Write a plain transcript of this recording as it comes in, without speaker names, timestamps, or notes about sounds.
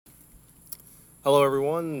Hello,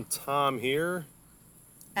 everyone. Tom here.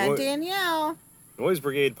 And Danielle. Noise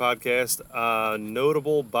Brigade podcast.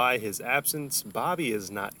 Notable by his absence, Bobby is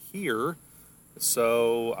not here,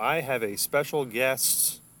 so I have a special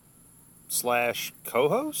guest slash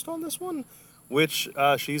co-host on this one, which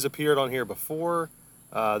she's appeared on here before.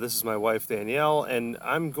 This is my wife Danielle, and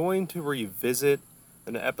I'm going to revisit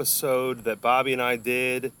an episode that Bobby and I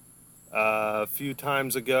did a few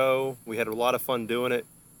times ago. We had a lot of fun doing it,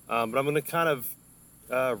 but I'm going to kind of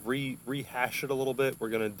rehash it a little bit. We're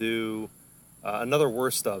gonna do another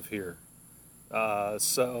worst of here.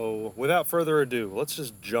 So without further ado, let's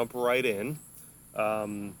just jump right in.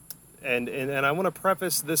 And I want to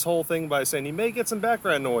preface this whole thing by saying you may get some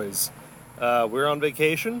background noise. We're on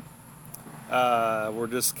vacation. We're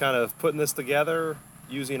just kind of putting this together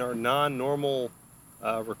using our non-normal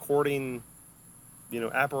recording,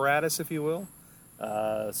 apparatus, if you will.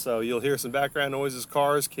 So you'll hear some background noises,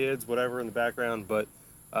 cars, kids, whatever in the background, but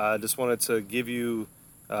I just wanted to give you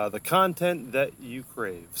the content that you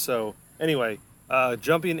crave. So anyway,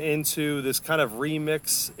 jumping into this kind of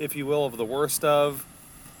remix, if you will, of the worst of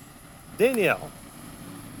Danielle,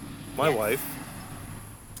 my Yes. wife,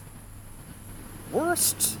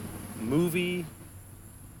 worst movie,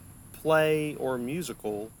 play, or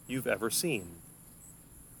musical you've ever seen.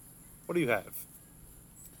 What do you have?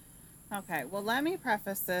 Okay, well, let me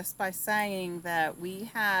preface this by saying that we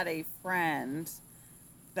had a friend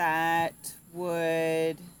that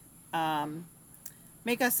would um,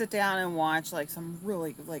 make us sit down and watch like some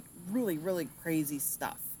really crazy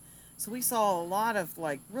stuff. So we saw a lot of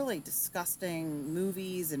like really disgusting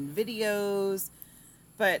movies and videos,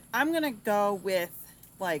 but I'm going to go with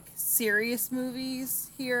like serious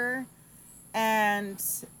movies here. And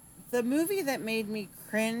the movie that made me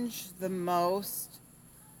cringe the most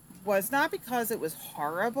was not because it was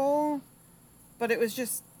horrible, but it was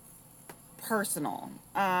just personal.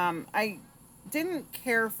 I didn't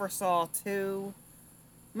care for Saw 2,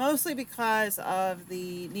 mostly because of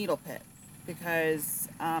the needle pit. Because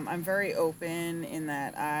I'm very open in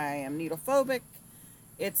that I am needle phobic.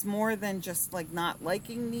 It's more than just like not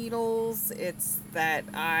liking needles. It's that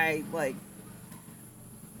I like,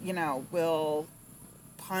 will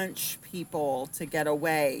punch people to get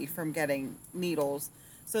away from getting needles.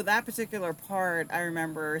 So that particular part, I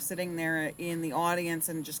remember sitting there in the audience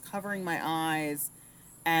and just covering my eyes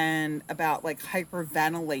and about like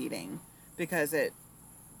hyperventilating because it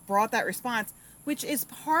brought that response, which is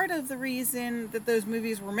part of the reason that those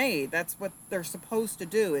movies were made. That's what they're supposed to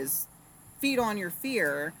do is feed on your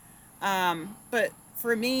fear. But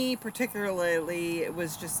for me particularly, it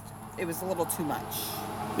was a little too much.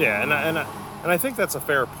 Yeah, and I think that's a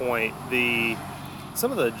fair point. The some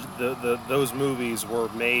of the those movies were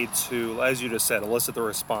made to, as you just said, elicit the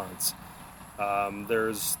response.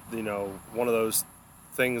 There's one of those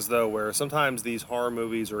things though where sometimes these horror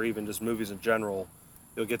movies or even just movies in general,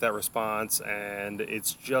 you'll get that response and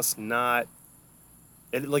it's just not.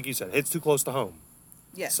 It, like you said, it hits too close to home.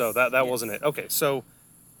 So Yes, that wasn't yes. it. Okay, so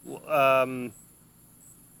um,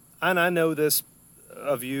 and I know this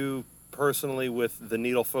of you personally with the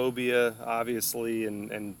needle phobia, obviously,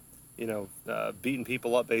 and beating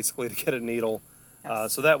people up basically to get a needle. So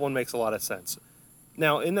Yes. that one makes a lot of sense.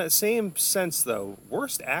 Now, in that same sense, though,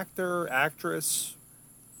 worst actor, actress,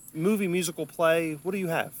 movie, musical, play, what do you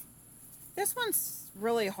have? This one's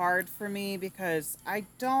really hard for me because I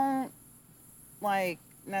don't like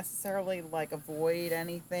necessarily like avoid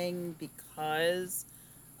anything because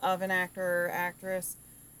of an actor or actress.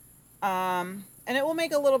 And it will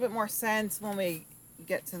make a little bit more sense when we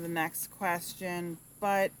get to the next question.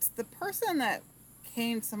 But the person that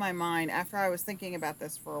came to my mind after I was thinking about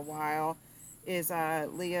this for a while is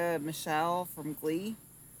Leah Michelle from Glee.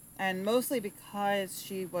 And mostly because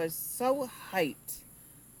she was so hyped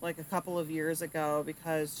like a couple of years ago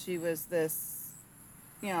because she was this,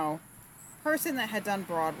 you know, person that had done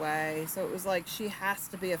Broadway. So it was like she has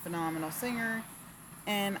to be a phenomenal singer.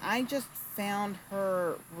 And I just found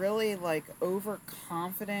her really like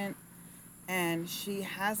overconfident and she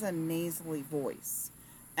has a nasally voice.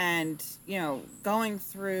 And, going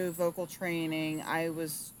through vocal training, I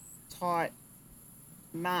was taught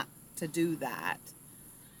not to do that.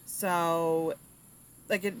 So,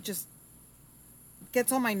 like, it just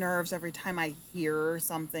gets on my nerves every time I hear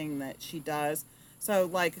something that she does. So,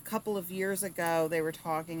 like a couple of years ago, they were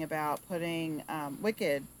talking about putting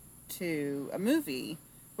Wicked to a movie,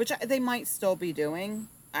 which they might still be doing.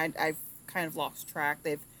 I've kind of lost track.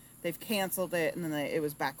 They've canceled it, and then it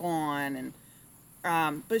was back on. And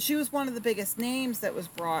but she was one of the biggest names that was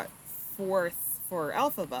brought forth for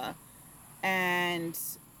Elphaba, and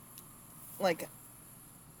like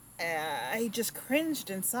I just cringed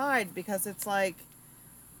inside because it's like,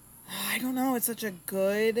 I don't know, it's such a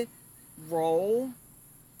good role.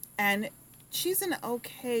 And she's an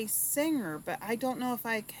okay singer, but I don't know if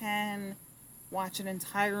I can watch an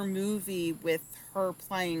entire movie with her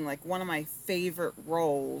playing like one of my favorite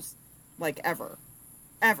roles, like ever.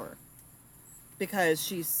 Ever. Because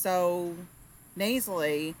she's so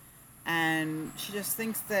nasally and she just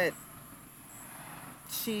thinks that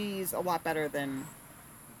she's a lot better than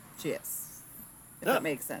she is. If Yeah, that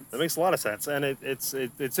makes sense. That makes a lot of sense, and it's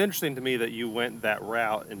interesting to me that you went that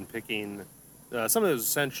route in picking something that was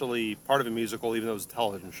essentially part of a musical, even though it was a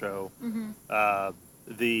television show. Mm-hmm. Uh,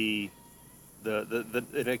 the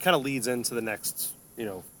and it kind of leads into the next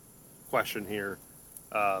question here.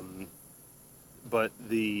 Um, but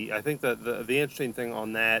I think that the interesting thing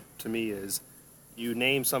on that to me is you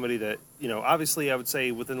name somebody that obviously I would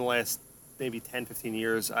say within the last maybe 10, 15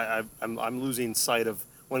 years I'm losing sight of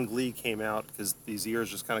when Glee came out because these years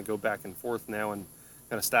just kind of go back and forth now and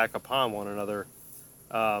kind of stack upon one another.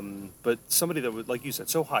 But somebody that would, like you said,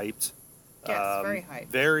 so hyped. Yes, very hyped.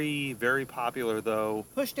 Very, very popular though.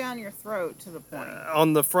 Push down your throat to the point.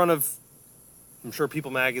 On the front of, I'm sure People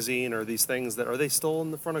Magazine or these things that are they still in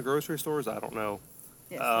the front of grocery stores? I don't know.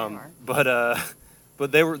 Yes, they are.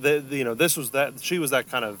 But they were this was that she was that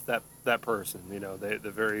kind of that person. They're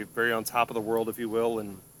very very on top of the world, if you will,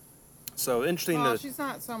 and so interesting. Well, she's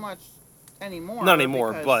not so much anymore. Not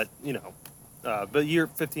anymore, because... but but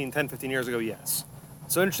 10, 15 years ago, yes.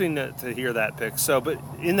 So interesting to hear that pick. So, but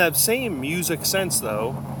in that same music sense,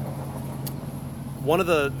 though, one of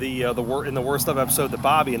in the worst of episode that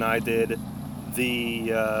Bobby and I did,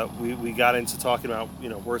 we got into talking about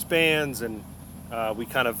worst bands, and we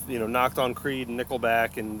kind of knocked on Creed and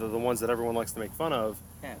Nickelback and the ones that everyone likes to make fun of.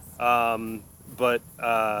 Yes. But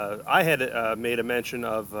I had made a mention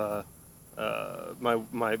of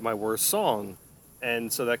my worst song,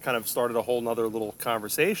 and so that kind of started a whole nother little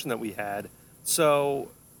conversation that we had. So,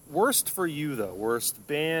 worst for you though, worst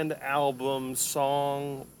band, album,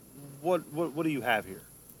 song, what do you have here?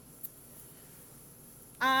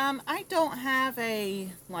 I don't have a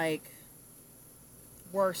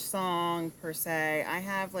worst song per se. I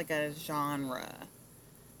have like a genre.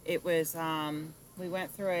 It was we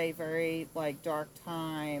went through a very dark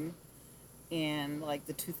time in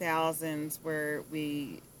the 2000s where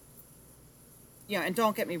we and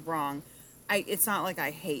don't get me wrong, it's not like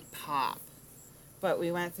I hate pop, but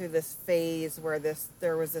we went through this phase where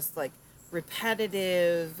there was this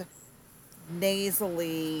repetitive,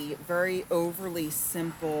 nasally, very overly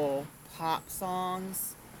simple pop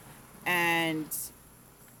songs, and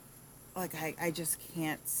I just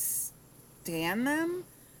can't stand them,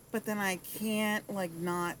 but then I can't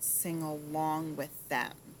not sing along with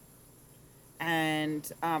them.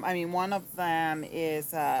 And one of them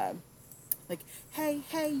is hey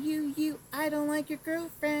you, I don't like your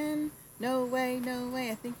girlfriend. No way,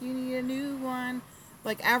 I think you need a new one.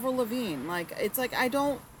 Avril Lavigne. It's I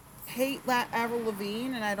don't hate Avril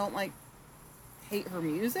Lavigne, and I don't hate her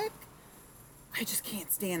music. I just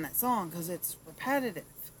can't stand that song because it's repetitive.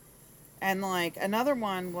 And another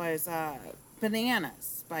one was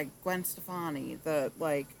Bananas by Gwen Stefani. The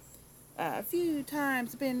a few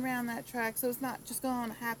times I've been around that track, so it's not just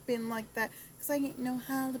gonna happen like that. Cause I ain't no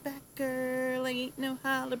hollaback girl, I ain't no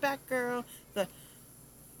hollaback girl.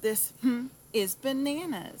 This is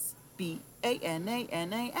Bananas.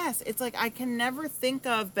 Bananas. It's I can never think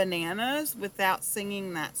of Bananas without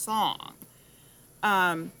singing that song.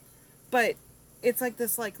 But it's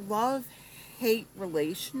this love-hate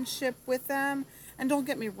relationship with them. And don't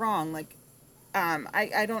get me wrong,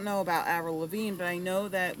 I don't know about Avril Lavigne, but I know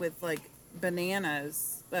that with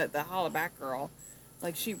Bananas, the Hollaback Girl,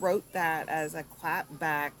 she wrote that as a clap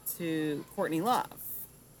back to Courtney Love,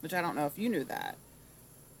 which I don't know if you knew that.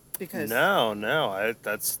 Because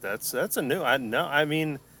that's a new. I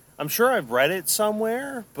mean, I'm sure I've read it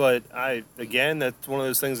somewhere, but that's one of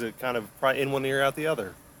those things that kind of probably in one ear out the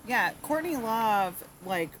other. Yeah, Courtney Love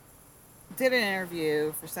did an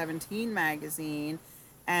interview for 17 magazine,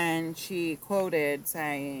 and she quoted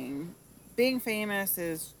saying, "Being famous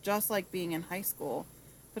is just like being in high school,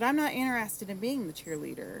 but I'm not interested in being the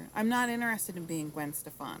cheerleader. I'm not interested in being Gwen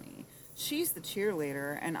Stefani. She's the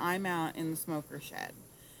cheerleader, and I'm out in the smoker shed."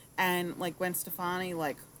 And Gwen Stefani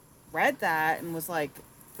read that and was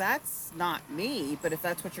that's not me, but if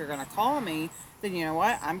that's what you're gonna call me, then you know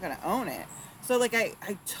what, I'm gonna own it. So I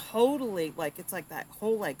totally it's that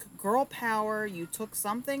whole girl power. You took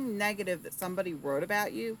something negative that somebody wrote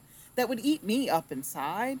about you that would eat me up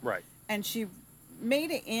inside, right? And she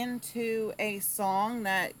made it into a song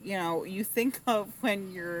that, you think of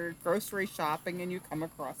when you're grocery shopping and you come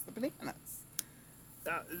across the bananas.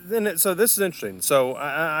 So this is interesting. So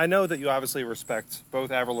I know that you obviously respect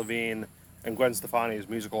both Avril Lavigne and Gwen Stefani as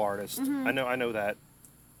musical artists. Mm-hmm. I know that.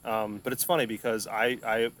 But it's funny because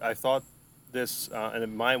I thought this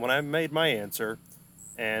and when I made my answer,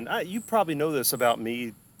 and you probably know this about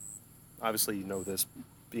me. Obviously, you know this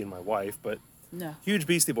being my wife, but No. huge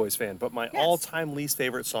Beastie Boys fan. But my Yes. all-time least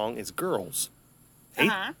favorite song is "Girls."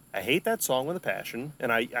 Uh-huh. I hate that song with a passion,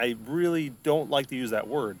 and I really don't like to use that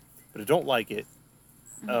word, but I don't like it.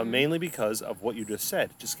 Mainly because of what you just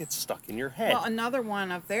said. It just gets stuck in your head. Well, another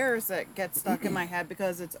one of theirs that gets stuck in my head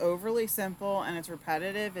because it's overly simple and it's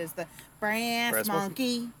repetitive is the brass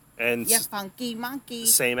monkey. And Yeah, funky monkey.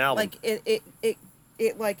 same album. Like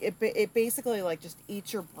it basically like just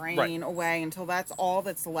eats your brain away until that's all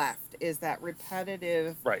that's left is that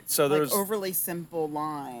repetitive, right. So like there's overly simple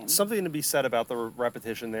line. something to be said about the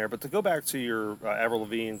repetition there. But to go back to your Avril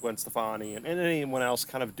Lavigne, Gwen Stefani, and anyone else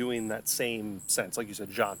kind of doing that same sense, like you said,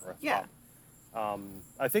 genre. Yeah.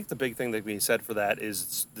 I think the big thing that can be said for that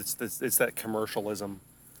is it's that commercialism.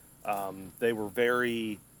 They were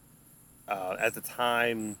very, at the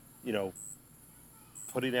time,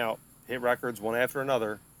 putting out hit records one after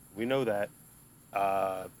another. We know that.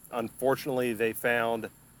 Unfortunately, they found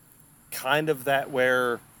kind of that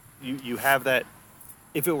where you have that.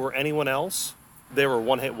 If it were anyone else, they were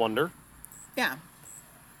one-hit wonder. Yeah.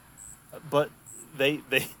 But they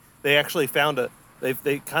actually found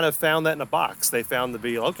they kind of found that in a box. They found to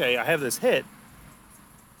be, okay, I have this hit,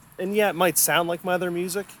 and yeah, it might sound like my other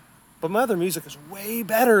music, but my other music is way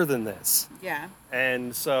better than this. Yeah.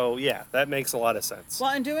 And so, yeah, that makes a lot of sense.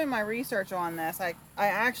 Well, in doing my research on this, I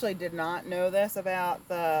actually did not know this about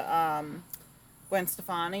the Gwen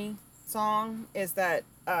Stefani song, is that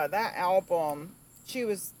that album, she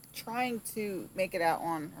was trying to make it out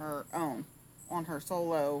on her own, on her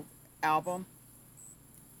solo album.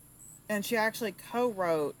 And she actually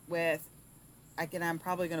co-wrote with, again, I'm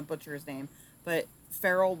probably going to butcher his name, but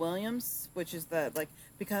Pharrell Williams, which is the, like,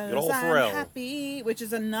 because Good old I'm Pharrell. happy, which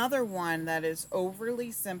is another one that is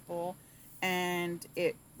overly simple and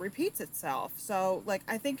it repeats itself. So, like,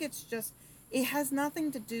 I think it's just, it has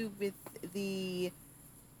nothing to do with the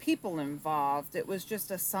people involved. It was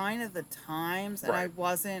just a sign of the times, and I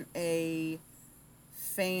wasn't a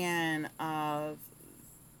fan of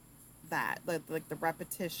that, like the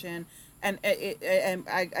repetition. And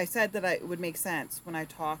I said that it would make sense when I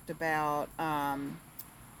talked about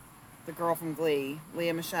the girl from Glee,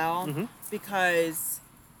 Leah Michele, because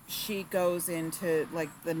she goes into like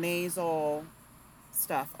the nasal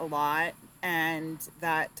stuff a lot, and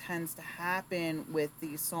that tends to happen with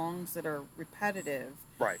these songs that are repetitive.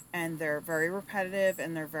 Right. And they're very repetitive,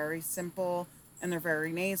 and they're very simple, and they're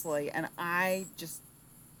very nasally, and I just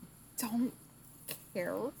don't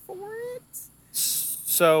care for it.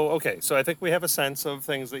 So, okay, so I think we have a sense of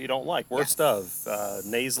things that you don't like. Worst Yes. of.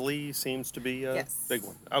 Nasally seems to be a Yes. big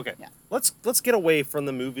one. Okay, Yeah. let's get away from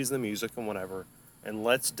the movies and the music and whatever, and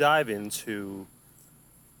let's dive into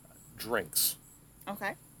drinks.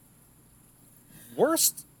 Okay.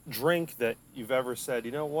 Worst drink that you've ever said,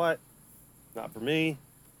 you know what, not for me,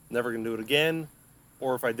 never gonna do it again,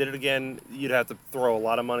 or if I did it again, you'd have to throw a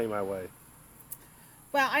lot of money my way.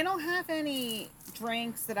 Well, I don't have any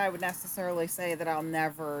drinks that I would necessarily say that I'll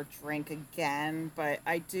never drink again, but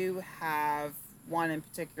I do have one in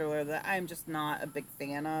particular that I'm just not a big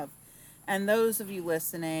fan of. And those of you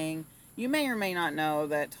listening, you may or may not know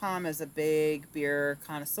that Tom is a big beer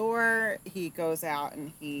connoisseur. He goes out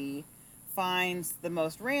and he finds the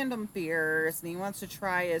most random beers, and he wants to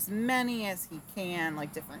try as many as he can,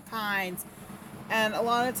 like different kinds. And a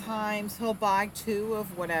lot of times he'll buy 2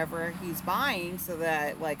 of whatever he's buying so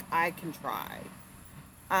that, like, I can try.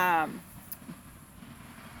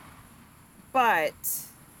 But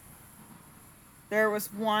there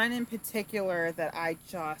was one in particular that I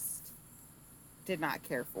just did not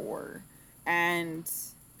care for. And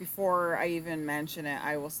before I even mention it,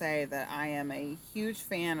 I will say that I am a huge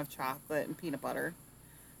fan of chocolate and peanut butter.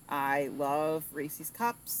 I love Reese's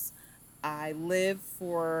Cups. I live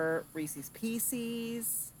for Reese's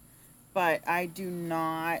Pieces, but I do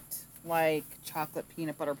not like chocolate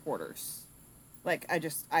peanut butter porters. Like,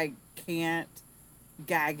 I can't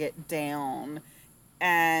gag it down.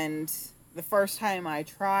 And the first time I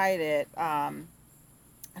tried it, I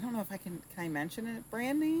don't know if can I mention it,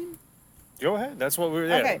 brand name? Go ahead. That's what we're.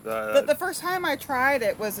 Okay. Yeah, The first time I tried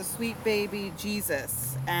it was a Sweet Baby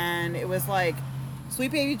Jesus, and it was like,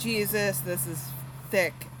 Sweet Baby Jesus, this is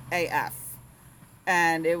thick AF,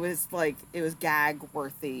 and it was gag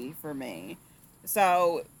worthy for me.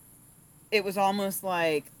 So it was almost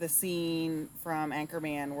like the scene from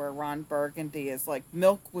Anchorman where Ron Burgundy is like,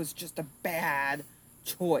 milk was just a bad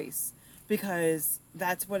choice, because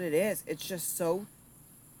that's what it is. It's just so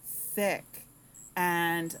thick.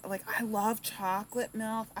 And like, I love chocolate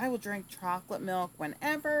milk. I will drink chocolate milk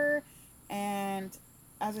whenever. And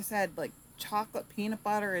as I said, like, chocolate peanut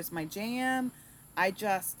butter is my jam. I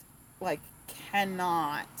just like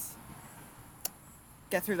cannot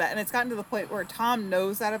get through that. And it's gotten to the point where Tom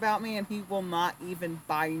knows that about me and he will not even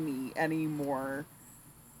buy me anymore.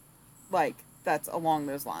 Like, that's along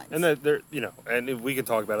those lines. And that there, and if we can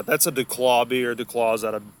talk about it. That's a DeClaw beer. DeClaw's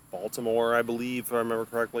out of Baltimore, I believe, if I remember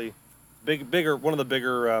correctly. Bigger, one of the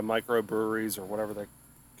bigger microbreweries, or whatever they're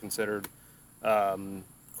considered,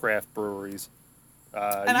 craft breweries.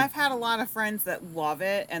 And I've had a lot of friends that love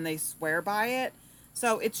it and they swear by it.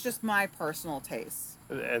 So it's just my personal taste.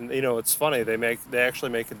 And it's funny, they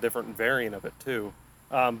actually make a different variant of it too.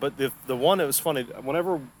 But the one that was funny,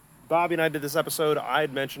 whenever Bobby and I did this episode, I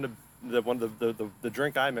had mentioned the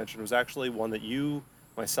drink I mentioned was actually one that you,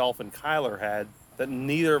 myself, and Kyler had that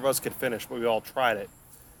neither of us could finish, but we all tried it.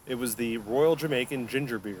 It was the Royal Jamaican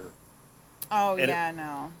Ginger Beer. Oh, And yeah,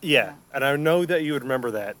 no. Yeah, and I know that you would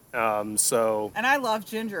remember that. So. And I love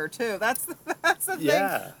ginger too. That's the thing.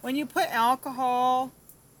 Yeah. When you put alcohol,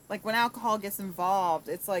 like when alcohol gets involved,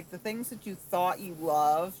 it's like the things that you thought you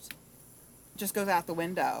loved just goes out the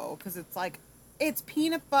window, because it's like, it's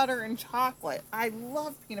peanut butter and chocolate. I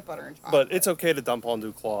love peanut butter and chocolate. But it's okay to dump on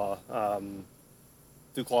DuClaw.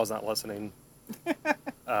 DuClaw's not listening.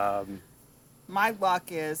 My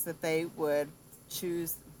luck is that they would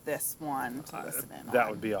choose this one to listen in That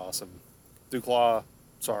on. would be awesome. DuClaw,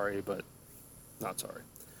 sorry, but not sorry.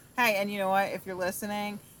 Hey, and you know what? If you're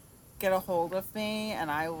listening, get a hold of me and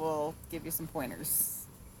I will give you some pointers.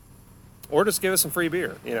 Or just give us some free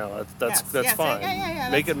beer. That's Yes, fine. yeah,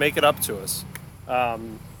 Make it up to us.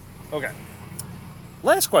 Okay.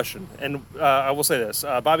 Last question, and I will say this: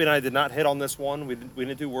 Bobby and I did not hit on this one. We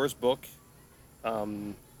didn't do worst book.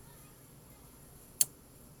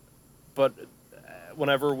 But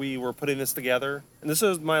whenever we were putting this together, and this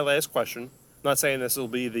is my last question. I'm not saying this will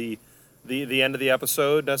be the end of the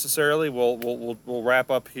episode necessarily. We'll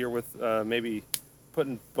wrap up here with maybe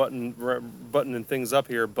buttoning things up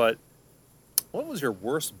here. But what was your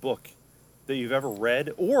worst book that you've ever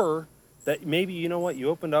read, or that maybe you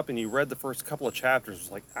opened up and you read the first couple of chapters,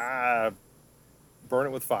 was like, burn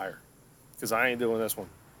it with fire, because I ain't doing this one.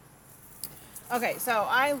 Okay, so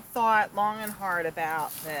I thought long and hard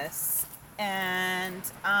about this, and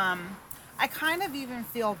I kind of even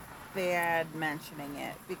feel bad mentioning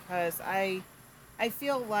it, because I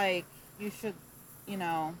feel like you should,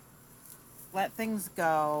 let things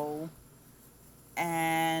go,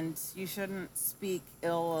 and you shouldn't speak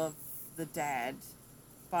ill of the dead.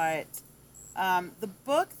 But the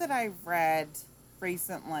book that I read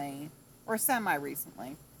recently, or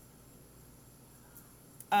semi-recently,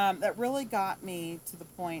 that really got me to the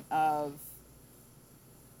point of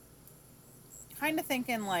kind of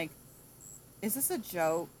thinking, like, is this a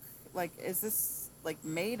joke? Like, is this, like,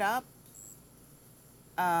 made up?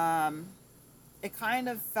 It kind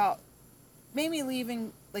of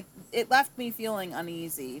it left me feeling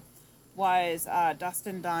uneasy, was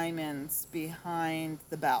Dustin Diamond's Behind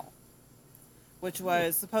the Bell, which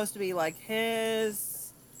was supposed to be, like,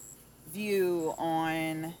 his view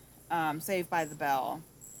on Saved by the Bell.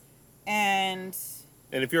 And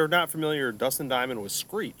if you're not familiar, Dustin Diamond was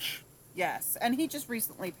Screech. Yes, and he just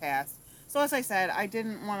recently passed. So as I said, I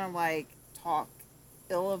didn't want to, like, talk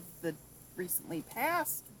ill of the recently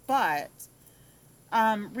passed, but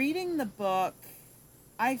reading the book,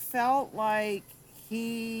 I felt like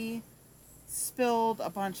he spilled a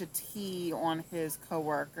bunch of tea on his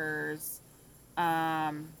coworkers.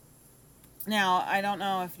 Now, I don't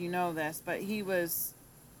know if you know this, but he was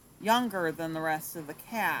younger than the rest of the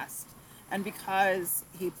cast. And because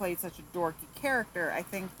he played such a dorky character, I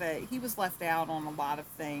think that he was left out on a lot of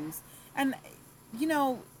things. And,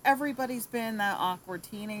 everybody's been that awkward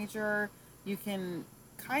teenager. You can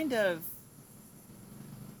kind of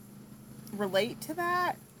relate to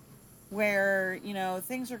that, where,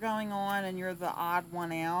 things are going on and you're the odd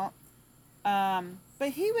one out. But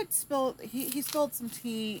he spilled some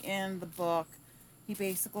tea in the book. He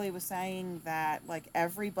basically was saying that, like,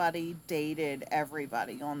 everybody dated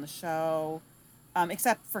everybody on the show,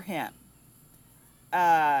 except for him.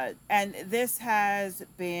 And this has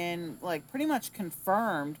been, like, pretty much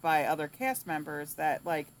confirmed by other cast members that,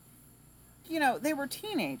 like, they were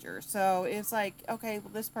teenagers. So it's like, okay,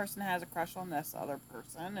 well, this person has a crush on this other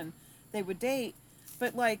person, and they would date.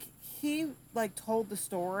 but like he like told the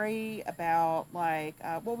story about like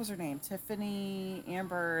what was her name? Tiffany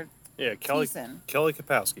Amber Yeah, Kelly Thiessen. Kelly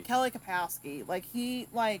Kapowski. Kelly Kapowski. Like he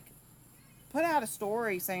like put out a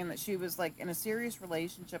story saying that she was like in a serious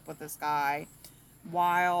relationship with this guy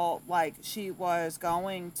while like she was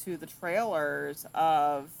going to the trailers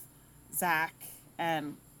of Zach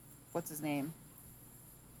and what's his name?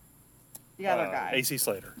 The other guy. AC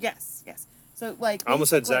Slater. Yes, yes. So like I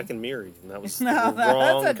almost said basically- Zach and Miri, and that was No, the that's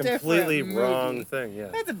wrong, a different completely movie. wrong thing. Yeah.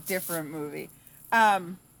 That's a different movie.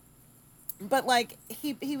 But like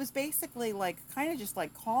he was basically like kind of just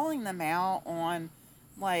like calling them out on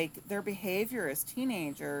like their behavior as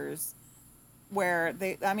teenagers, where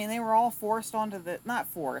they were all forced onto the, not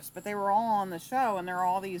forced, but they were all on the show, and they're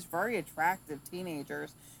all these very attractive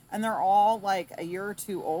teenagers, and they're all like a year or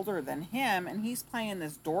two older than him, and he's playing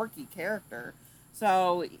this dorky character,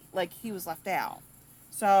 so like he was left out.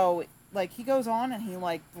 So like he goes on and he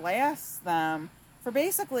like blasts them for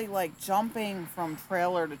basically like jumping from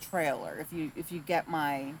trailer to trailer, if you get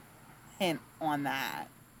my hint on that.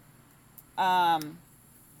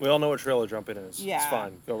 We all know what trailer jumping is. Yeah. It's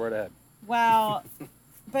fine. Go right ahead. Well,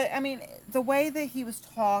 but I mean, the way that he was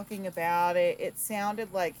talking about it, it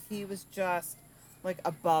sounded like he was just like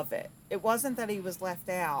above it. It wasn't that he was left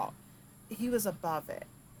out. He was above it.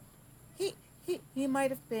 He might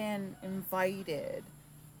have been invited,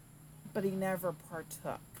 but he never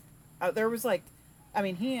partook. There was like, I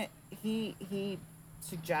mean, he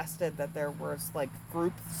suggested that there was like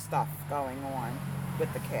group stuff going on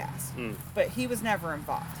with the cast, but he was never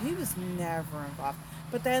involved. He was never involved.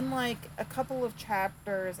 But then, like, a couple of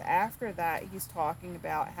chapters after that, he's talking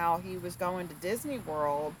about how he was going to Disney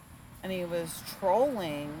World and he was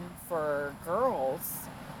trolling for girls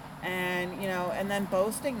and, you know, and then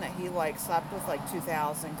boasting that he, like, slept with, like,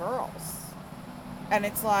 2,000 girls. And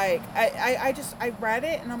it's like, I read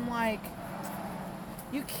it and I'm like,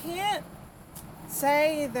 you can't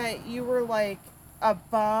say that you were, like,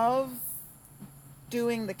 above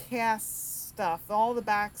doing the cast stuff, all the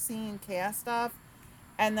back scene cast stuff,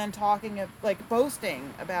 and then talking of like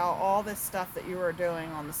boasting about all this stuff that you were doing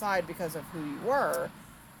on the side because of who you were.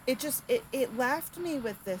 It left me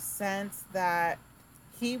with this sense that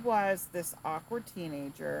he was this awkward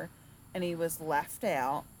teenager and he was left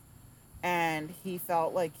out and he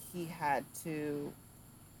felt like he had to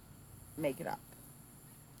make it up.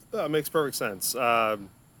 That makes perfect sense. I'm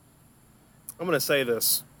going to say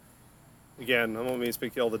this again. I don't mean to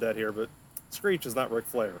speak ill the dead here, but Screech is not Ric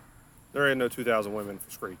Flair. There ain't no 2,000 women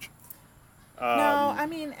for Screech. No, I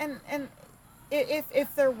mean, and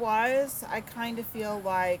if there was, I kind of feel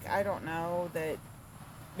like, I don't know, that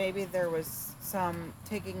maybe there was some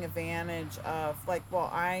taking advantage of, like,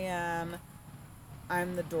 well, I'm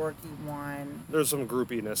the dorky one. There's some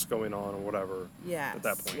groupiness going on or whatever. Yes. At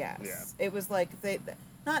that point. Yes. Yeah. It was like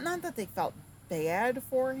not that they felt bad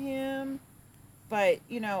for him, but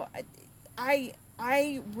you know, I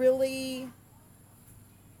really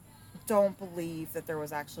don't believe that there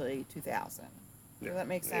was actually 2,000. Does that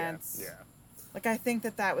make sense? Yeah. Like, I think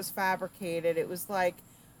that was fabricated. It was like,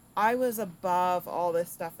 I was above all this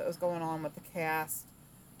stuff that was going on with the cast,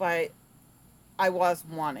 but I was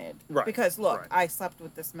wanted. Right. Because, look, Right. I slept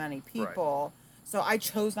with this many people, so I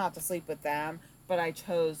chose not to sleep with them, but I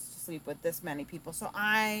chose to sleep with this many people, so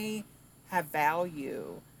I have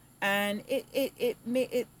value. And it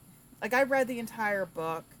like, I read the entire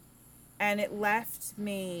book, and it left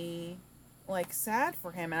me, like, sad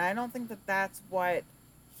for him, and I don't think that that's what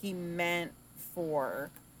he meant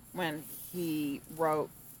for when he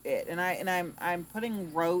wrote it. And I'm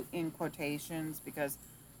putting "wrote" in quotations because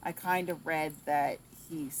I kind of read that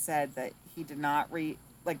he said that he did not write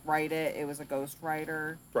it. It was a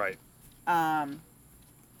ghostwriter. Right.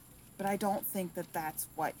 But I don't think that that's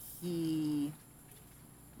what he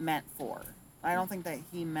meant for. I don't think that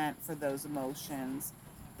he meant for those emotions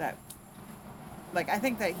that, like, I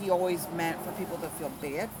think that he always meant for people to feel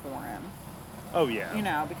bad for him. Oh, yeah. You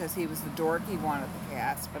know, because he was the dorky one of the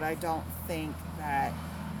cast, but I don't think that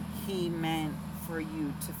he meant for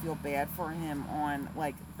you to feel bad for him on,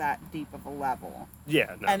 like, that deep of a level.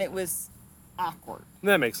 Yeah, no. And it was awkward.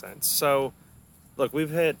 That makes sense. So, look,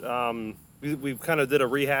 we've hit, we kind of did a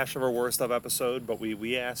rehash of our worst of episode, but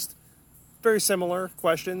we asked very similar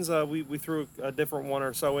questions. We threw a different one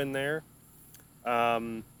or so in there.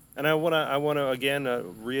 And I want to again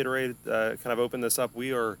reiterate, kind of open this up.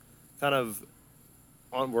 We are kind of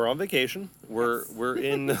we're on vacation. We're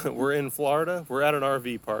in we're in Florida. We're at an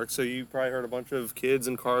RV park. So you probably heard a bunch of kids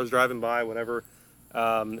and cars driving by, whatever.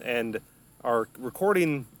 And our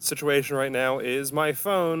recording situation right now is my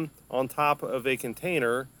phone on top of a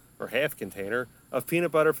container or half container of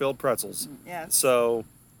peanut butter filled pretzels. Yes. So,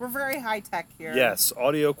 we're very high tech here. yes,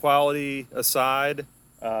 audio quality aside,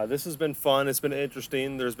 this has been fun. It's been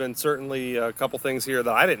interesting. There's been certainly a couple things here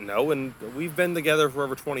that I didn't know, and we've been together for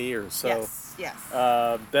over 20 years. So, yes.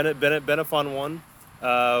 been a fun one.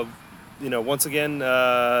 Once again,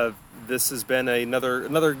 this has been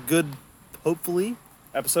another good, hopefully,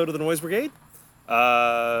 episode of the Noise Brigade.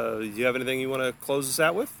 You have anything you want to close us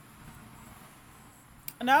out with?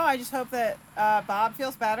 No, I just hope that Bob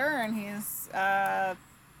feels better and he's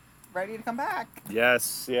ready to come back.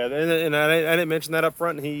 Yes, yeah, and I didn't mention that up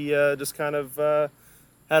front. He just kind of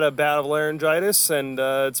had a bout of laryngitis, and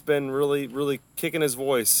it's been really, really kicking his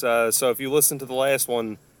voice. So if you listen to the last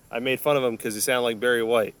one, I made fun of him because he sounded like Barry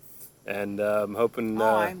White, and I'm hoping.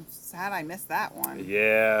 I'm sad I missed that one.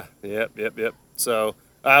 Yeah, yep. So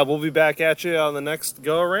we'll be back at you on the next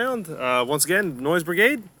go around. Once again, Noise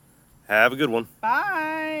Brigade. Have a good one.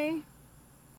 Bye.